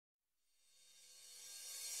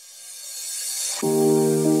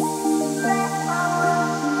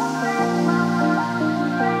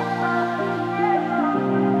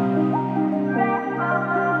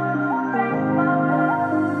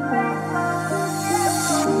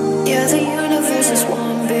Yeah, the universe is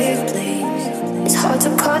one big place. It's hard to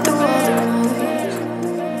cut through all the noise.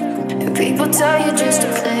 And people tell you just to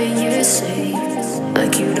play it safe,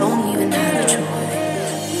 like you don't even have a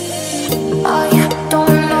choice. I don't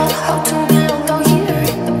know how to belong down here.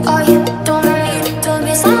 I don't need to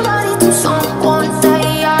be somebody to someone.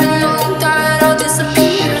 Day I know that I'll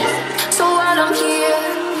disappear. So while I'm here,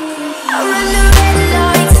 I run the red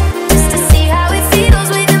lights just to see how it feels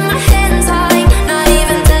waving my hands high. Not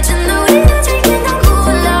even touching the window, drinking that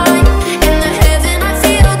moonlight. And the heaven I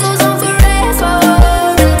feel goes on forever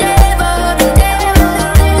and ever and ever.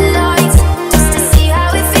 Red lights just to see how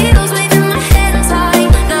it feels waving my hands high.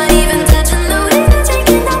 Not even touching the window,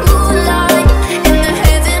 drinking that moonlight. And the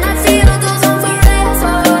heaven I feel goes on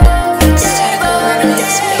forever and ever and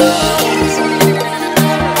ever.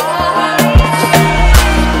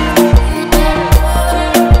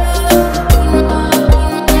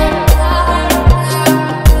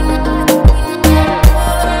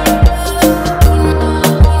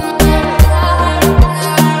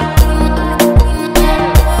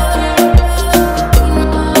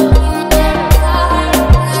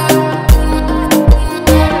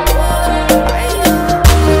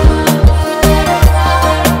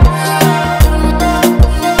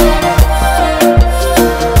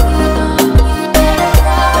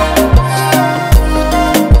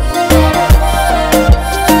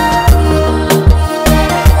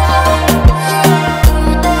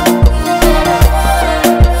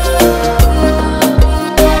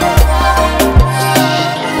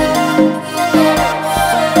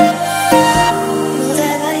 Know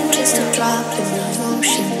that I'm just a drop in the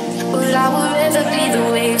ocean, but I would rather be the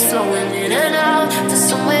waves flowing in and out to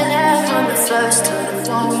somewhere there from the first to the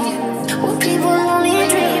phone.